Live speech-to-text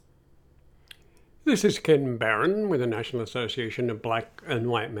This is Ken Barron with the National Association of Black and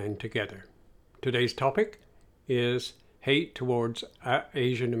White Men Together. Today's topic is hate towards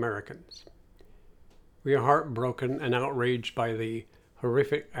Asian Americans. We are heartbroken and outraged by the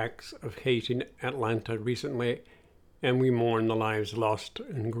horrific acts of hate in Atlanta recently, and we mourn the lives lost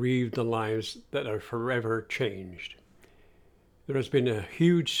and grieve the lives that are forever changed. There has been a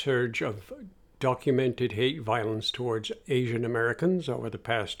huge surge of documented hate violence towards Asian Americans over the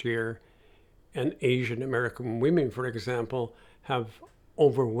past year, and Asian American women, for example, have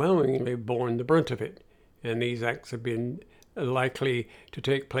overwhelmingly borne the brunt of it, and these acts have been likely to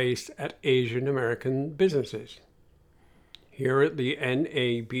take place at Asian American businesses. Here at the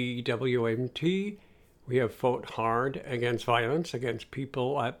NABWMT, we have fought hard against violence against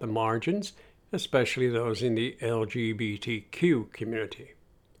people at the margins, especially those in the LGBTQ community.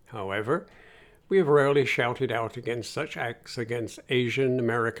 However, we have rarely shouted out against such acts against Asian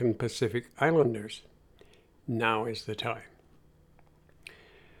American Pacific Islanders. Now is the time.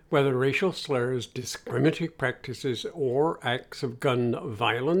 Whether racial slurs, discriminatory practices, or acts of gun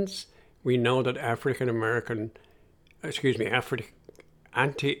violence, we know that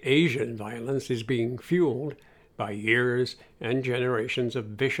anti-Asian violence is being fueled by years and generations of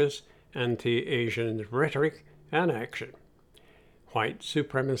vicious anti-Asian rhetoric and action. White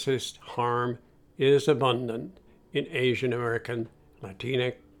supremacist harm is abundant in Asian American,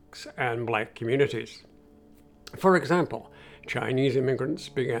 Latinx, and Black communities. For example, Chinese immigrants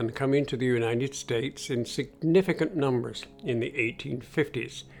began coming to the United States in significant numbers in the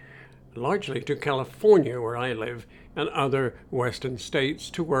 1850s, largely to California, where I live, and other Western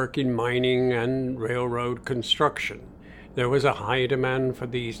states to work in mining and railroad construction. There was a high demand for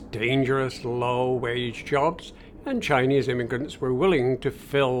these dangerous, low-wage jobs, and Chinese immigrants were willing to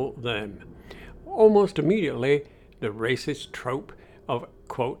fill them. Almost immediately, the racist trope of,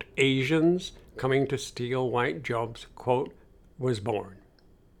 quote, Asians coming to steal white jobs, quote, was born.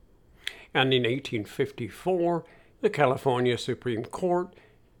 And in 1854, the California Supreme Court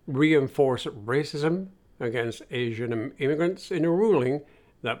reinforced racism against Asian immigrants in a ruling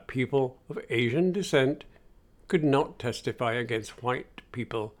that people of Asian descent could not testify against white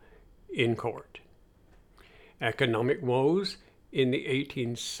people in court. Economic woes in the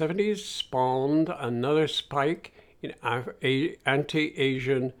 1870s spawned another spike in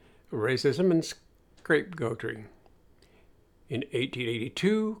anti-Asian racism and scapegoating. In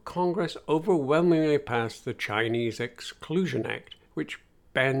 1882, Congress overwhelmingly passed the Chinese Exclusion Act, which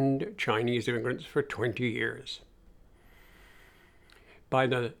banned Chinese immigrants for 20 years. By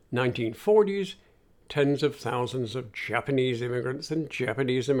the 1940s, tens of thousands of Japanese immigrants and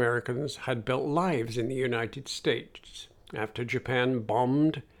Japanese Americans had built lives in the United States. After Japan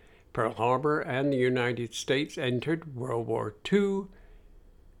bombed Pearl Harbor and the United States entered World War II,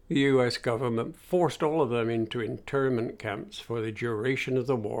 the U.S. government forced all of them into internment camps for the duration of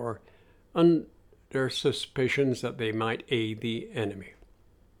the war under suspicions that they might aid the enemy.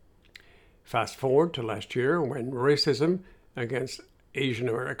 Fast forward to last year, when racism against Asian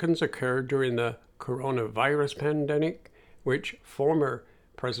Americans occurred during the coronavirus pandemic, which former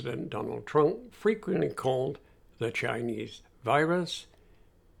President Donald Trump frequently called the Chinese virus,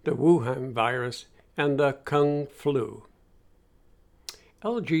 the Wuhan virus, and the Kung flu.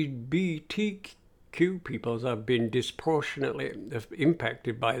 LGBTQ peoples have been disproportionately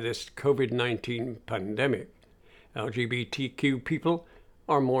impacted by this COVID-19 pandemic. LGBTQ people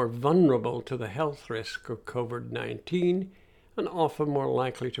are more vulnerable to the health risk of COVID-19 and often more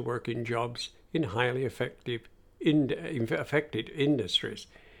likely to work in jobs in highly affected industries,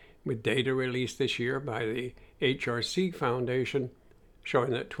 with data released this year by the HRC Foundation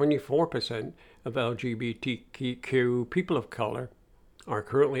showing that 24% of LGBTQ people of color are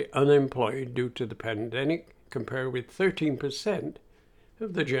currently unemployed due to the pandemic, compared with 13%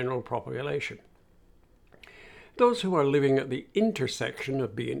 of the general population. Those who are living at the intersection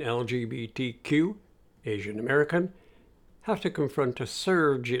of being LGBTQ, Asian American, have to confront a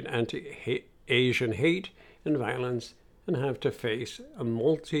surge in anti-Asian hate and violence and have to face a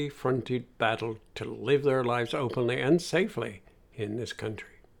multi-fronted battle to live their lives openly and safely in this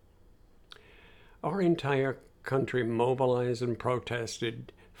country. Our entire country mobilized and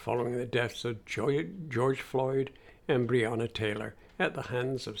protested following the deaths of George Floyd and Breonna Taylor at the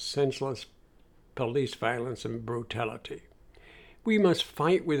hands of senseless police violence and brutality. We must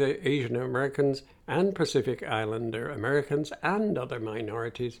fight with the Asian Americans and Pacific Islander Americans and other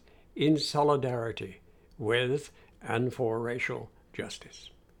minorities in solidarity with and for racial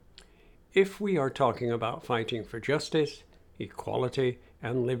justice. If we are talking about fighting for justice, equality,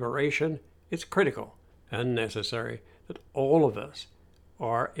 and liberation, it's critical and necessary that all of us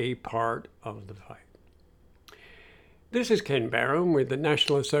are a part of the fight. This is Ken Barron with the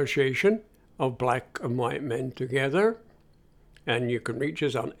National Association of Black and White Men Together, and you can reach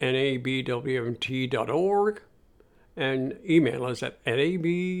us on nabwmt.org and email us at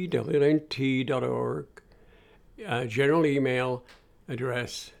nabwmt.org, general email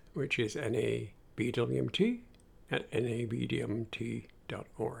address, which is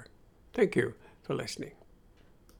nabwmt@nabwmt.org. Thank you for listening.